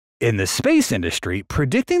In the space industry,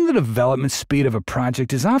 predicting the development speed of a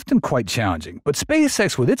project is often quite challenging, but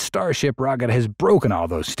SpaceX with its Starship rocket has broken all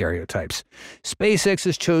those stereotypes. SpaceX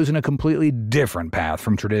has chosen a completely different path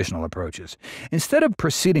from traditional approaches. Instead of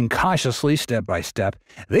proceeding cautiously step by step,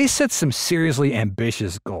 they set some seriously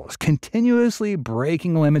ambitious goals, continuously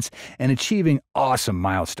breaking limits and achieving awesome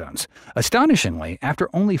milestones. Astonishingly,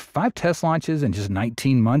 after only 5 test launches in just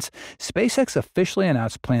 19 months, SpaceX officially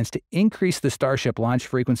announced plans to increase the Starship launch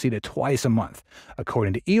frequency to twice a month.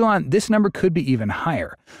 According to Elon, this number could be even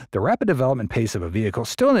higher. The rapid development pace of a vehicle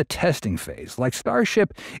still in the testing phase, like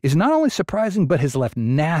Starship, is not only surprising but has left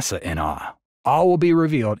NASA in awe. All will be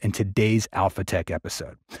revealed in today's Alpha Tech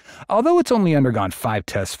episode. Although it's only undergone 5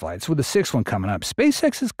 test flights, with the 6th one coming up,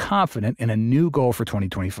 SpaceX is confident in a new goal for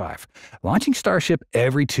 2025, launching Starship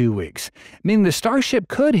every 2 weeks, meaning the Starship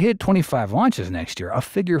could hit 25 launches next year, a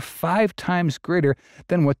figure 5 times greater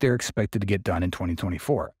than what they're expected to get done in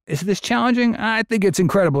 2024. Is this challenging? I think it's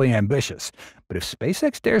incredibly ambitious. But if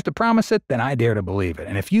SpaceX dares to promise it, then I dare to believe it.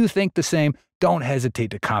 And if you think the same, don't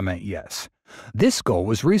hesitate to comment yes. This goal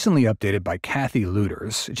was recently updated by Kathy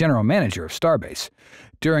Lueders, general manager of Starbase.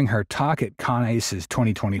 During her talk at ConAce's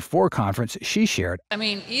 2024 conference, she shared,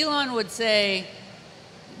 Elon would say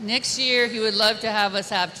next year he would love to have us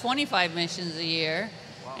have 25 missions a year.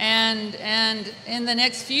 Wow. And in the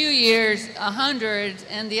next few years, 100.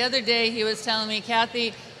 And the other day he was telling me,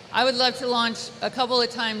 Kathy, I would love to launch a couple of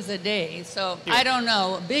times a day. So yeah. I don't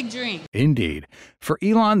know, a big dream. Indeed. For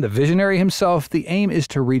Elon, the visionary himself, the aim is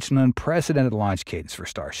to reach an unprecedented launch cadence for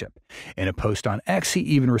Starship. In a post on X, he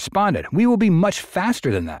even responded, "We will be much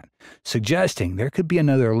faster than that," suggesting there could be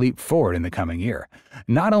another leap forward in the coming year.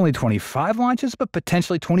 Not only 25 launches, but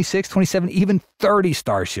potentially 26, 27, even 30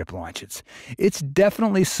 Starship launches. It's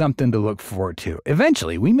definitely something to look forward to.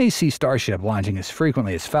 Eventually, we may see Starship launching as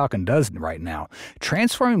frequently as Falcon does right now,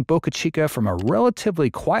 transforming Boca Chica from a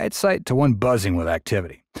relatively quiet site to one buzzing with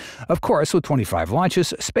activity. Of course, with 25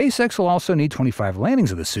 launches, SpaceX will also need 25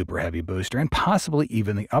 landings of the Super Heavy booster and possibly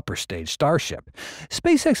even the upper stage Starship.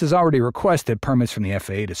 SpaceX has already requested permits from the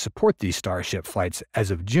FAA to support these Starship flights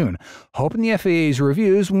as of June, hoping the FAA's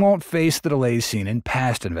reviews won't face the delays seen in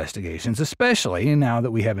past investigations, especially now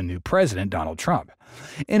that we have a new president, Donald Trump.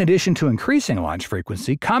 In addition to increasing launch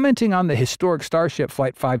frequency, commenting on the historic Starship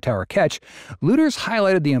Flight 5 tower catch, Lueders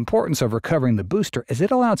highlighted the importance of recovering the booster as it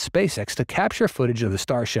allowed SpaceX to capture footage of the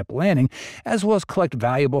Starship landing as well as collect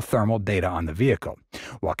valuable thermal data on the vehicle.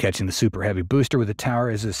 While catching the Super Heavy booster with the tower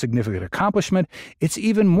is a significant accomplishment, it's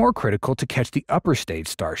even more critical to catch the upper stage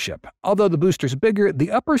Starship. Although the booster's bigger,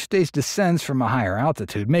 the upper stage descends from a higher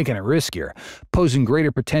altitude, making it riskier, posing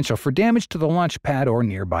greater potential for damage to the launch pad or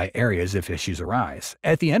nearby areas if issues arise.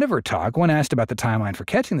 At the end of her talk, when asked about the timeline for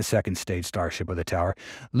catching the second stage Starship with a tower,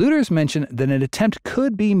 Lueders mentioned that an attempt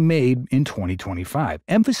could be made in 2025,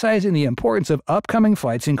 emphasizing the importance of upcoming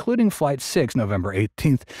flights, including Flight 6, November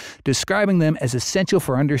 18th, describing them as essential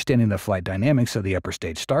for understanding the flight dynamics of the upper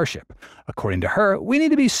stage Starship. According to her, we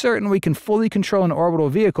need to be certain we can fully control an orbital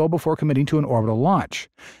vehicle before committing to an orbital launch.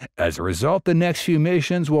 As a result, the next few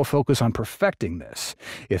missions will focus on perfecting this.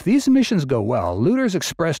 If these missions go well, Lueders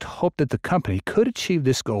expressed hope that the company could achieve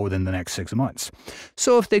this goal within the next 6 months.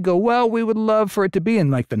 So if they go well, we would love for it to be in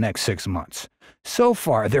the next 6 months. So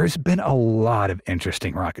far, there's been a lot of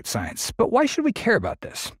interesting rocket science, but why should we care about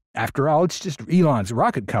this? After all, it's just Elon's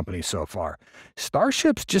rocket company so far.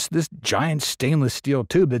 Starship's just this giant stainless steel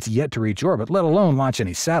tube that's yet to reach orbit, let alone launch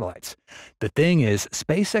any satellites. The thing is,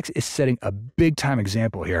 SpaceX is setting a big-time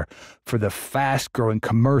example here for the fast-growing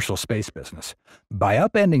commercial space business. By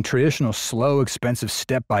upending traditional, slow, expensive,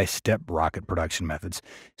 step-by-step rocket production methods,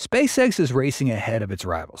 SpaceX is racing ahead of its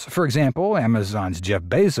rivals. For example, Amazon's Jeff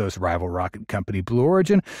Bezos' rival rocket company Blue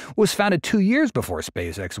Origin was founded 2 years before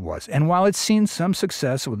SpaceX was, and while it's seen some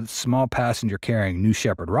success with its small passenger-carrying New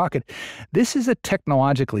Shepard rocket, this is a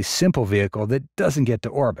technologically simple vehicle that doesn't get to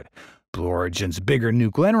orbit. Blue Origin's bigger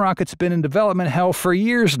New Glenn rocket's been in development hell for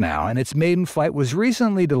years now, and its maiden flight was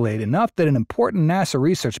recently delayed enough that an important NASA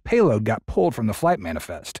research payload got pulled from the flight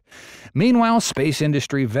manifest. Meanwhile, space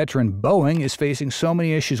industry veteran Boeing is facing so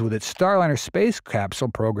many issues with its Starliner space capsule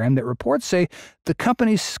program that reports say the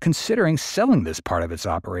company's considering selling this part of its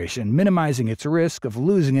operation, minimizing its risk of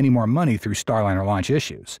losing any more money through Starliner launch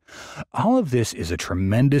issues. All of this is a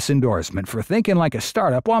tremendous endorsement for thinking like a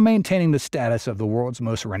startup while maintaining the status of the world's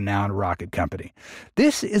most renowned rocket company.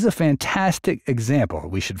 This is a fantastic example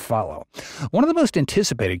we should follow. One of the most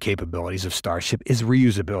anticipated capabilities of Starship is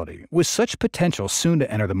reusability. With such potential soon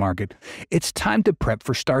to enter the market, it's time to prep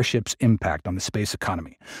for Starship's impact on the space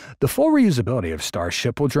economy. The full reusability of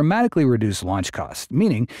Starship will dramatically reduce launch costs,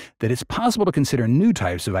 meaning that it's possible to consider new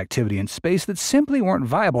types of activity in space that simply weren't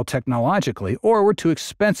viable technologically or were too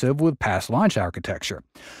expensive with past launch architecture.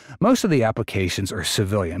 Most of the applications are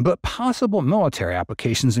civilian, but possible military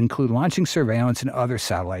applications include launching surveillance and other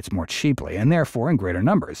satellites more cheaply, and therefore in greater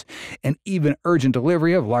numbers, and even urgent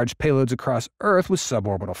delivery of large payloads across Earth with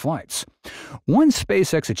suborbital flights. Once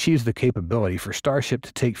SpaceX achieves the capability for Starship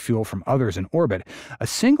to take fuel from others in orbit, a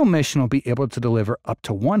single mission will be able to deliver up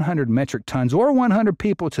to 100 metric tons or 100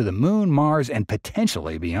 people to the Moon, Mars, and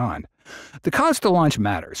potentially beyond. The cost to launch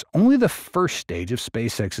matters. Only the first stage of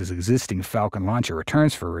SpaceX's existing Falcon launcher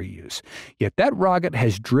returns for reuse. Yet that rocket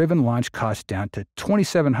has driven launch costs down to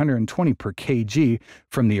 $2,720 per kg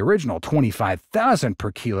from the original $25,000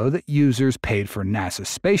 per kilo that users paid for NASA's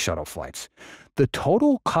space shuttle flights. The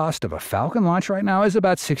total cost of a Falcon launch right now is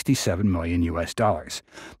about $67 million US.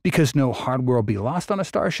 Because no hardware will be lost on a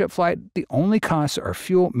Starship flight, the only costs are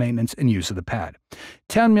fuel, maintenance, and use of the pad.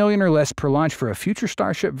 $10 million or less per launch for a future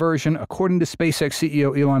Starship version, according to SpaceX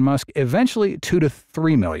CEO Elon Musk, eventually $2 to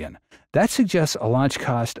 $3 million. That suggests a launch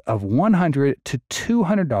cost of $100 to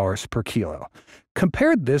 $200 per kilo.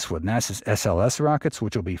 Compare this with NASA's SLS rockets,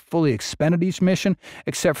 which will be fully expended each mission,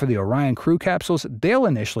 except for the Orion crew capsules. They'll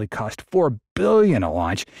initially cost $4 billion a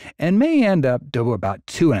launch and may end up to about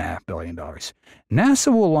 $2.5 billion.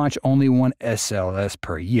 NASA will launch only one SLS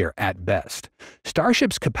per year at best.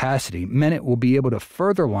 Starship's capacity meant it will be able to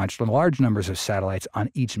further launch large numbers of satellites on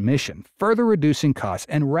each mission, further reducing costs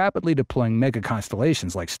and rapidly deploying mega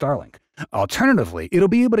constellations like Starlink. Alternatively, it'll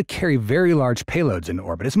be able to carry very large payloads into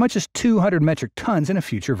orbit, as much as 200 metric tons in a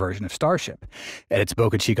future version of Starship. At its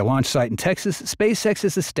Boca Chica launch site in Texas, SpaceX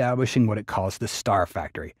is establishing what it calls the Star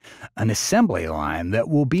Factory, an assembly line that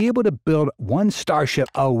will be able to build one Starship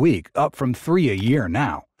a week, up from 3 a year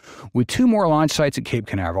now. With 2 more launch sites at Cape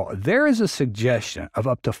Canaveral, there is a suggestion of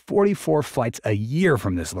up to 44 flights a year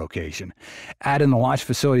from this location. Add in the launch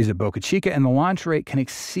facilities at Boca Chica, and the launch rate can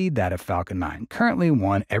exceed that of Falcon 9, currently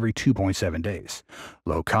one every 2.7 days.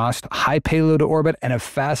 Low cost, high payload to orbit, and a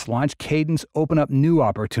fast launch cadence open up new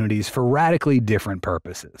opportunities for radically different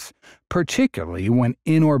purposes, particularly when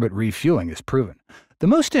in-orbit refueling is proven. The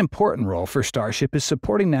most important role for Starship is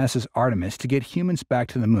supporting NASA's Artemis to get humans back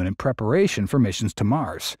to the Moon in preparation for missions to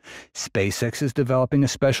Mars. SpaceX is developing a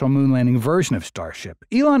special moon landing version of Starship.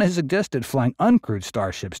 Elon has suggested flying uncrewed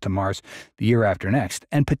Starships to Mars the year after next,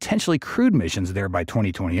 and potentially crewed missions there by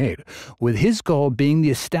 2028, with his goal being the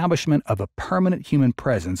establishment of a permanent human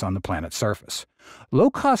presence on the planet's surface.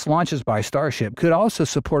 Low-cost launches by Starship could also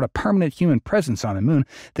support a permanent human presence on the Moon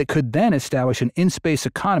that could then establish an in-space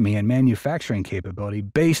economy and manufacturing capability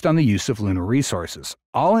based on the use of lunar resources.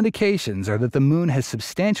 All indications are that the Moon has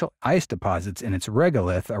substantial ice deposits in its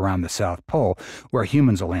regolith around the South Pole, where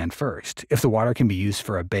humans will land first. If the water can be used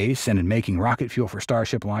for a base and in making rocket fuel for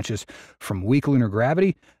Starship launches from weak lunar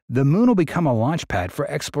gravity, the Moon will become a launch pad for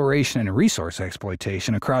exploration and resource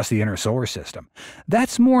exploitation across the inner solar system.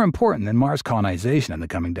 That's more important than Mars colonization in the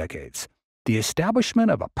coming decades. The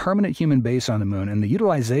establishment of a permanent human base on the Moon and the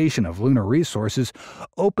utilization of lunar resources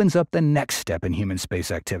opens up the next step in human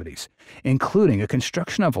space activities, including a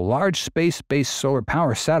construction of large space-based solar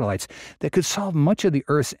power satellites that could solve much of the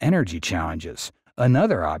Earth's energy challenges.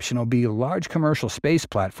 Another option will be large commercial space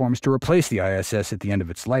platforms to replace the ISS at the end of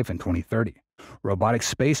its life in 2030. Robotic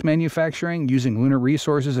space manufacturing using lunar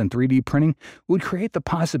resources and 3D printing would create the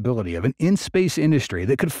possibility of an in-space industry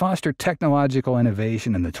that could foster technological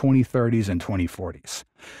innovation in the 2030s and 2040s.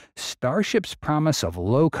 Starship's promise of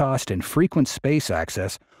low-cost and frequent space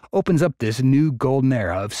access opens up this new golden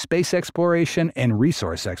era of space exploration and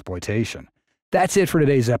resource exploitation. That's it for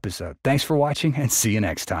today's episode. Thanks for watching, and see you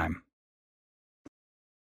next time.